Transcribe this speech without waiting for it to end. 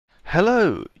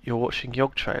Hello, you're watching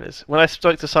YogTrailers. When I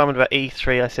spoke to Simon about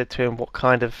E3, I said to him, what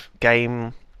kind of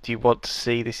game do you want to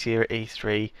see this year at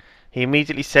E3? He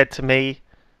immediately said to me,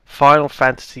 Final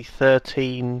Fantasy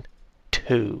XIII-II.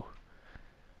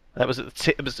 That was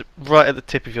it was right at the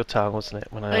tip of your tongue, wasn't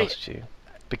it, when I asked you?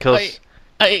 Because...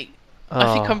 I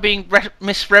think I'm being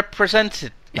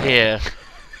misrepresented here.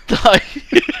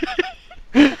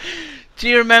 Do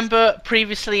you remember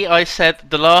previously I said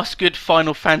the last good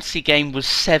Final Fantasy game was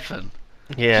 7?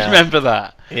 Yeah. Do you remember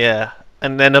that? Yeah.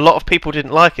 And then a lot of people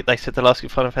didn't like it. They said the last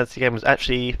good Final Fantasy game was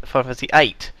actually Final Fantasy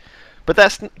VIII. But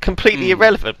that's completely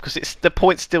irrelevant because the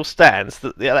point still stands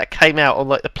that that came out on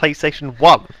like the PlayStation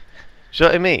 1. Do you know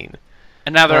what I mean?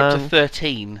 And now they're up to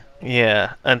 13.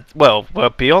 Yeah, and well, we're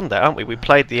beyond that, aren't we? We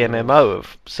played the MMO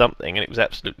of something and it was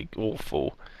absolutely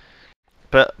awful.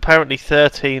 But apparently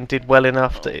 13 did well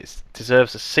enough that it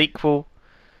deserves a sequel.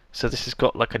 So this has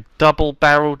got like a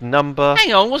double-barreled number.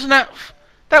 Hang on, wasn't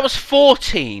that was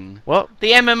 14? What?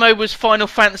 The MMO was Final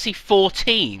Fantasy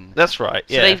 14. That's right,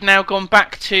 yeah. So they've now gone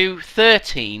back to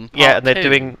 13. Yeah, and they're 2.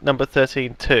 doing number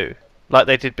 13 too, like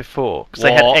they did before. Because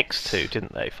they had X2,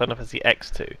 didn't they? Final Fantasy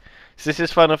X2. So this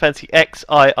is Final Fantasy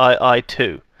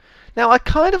XIII-II. Now, I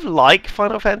kind of like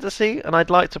Final Fantasy, and I'd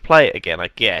like to play it again, I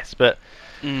guess, but...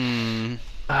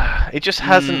 it just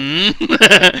hasn't...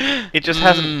 it just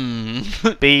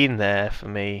hasn't been there for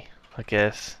me, I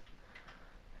guess.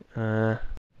 In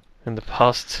the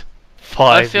past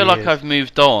 5 years. I feel like I've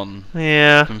moved on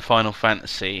from Final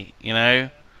Fantasy, you know?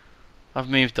 I've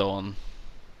moved on.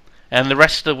 And the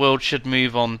rest of the world should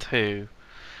move on too.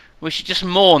 We should just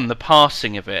mourn the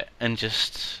passing of it and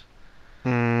just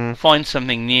find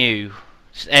something new.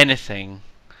 Just anything.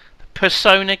 The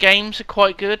Persona games are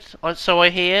quite good, so I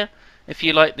hear. If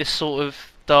you like this sort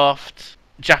of daft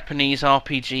Japanese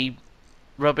RPG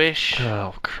rubbish.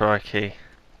 Oh, crikey.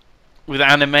 With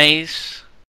animes.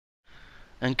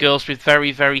 And girls with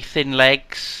very, very thin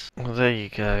legs. Well, there you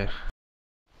go.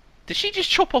 Did she just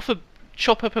chop up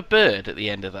a bird at the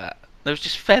end of that? There was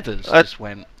just feathers just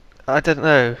went. I don't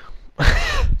know.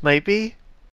 Maybe?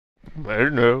 I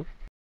don't know.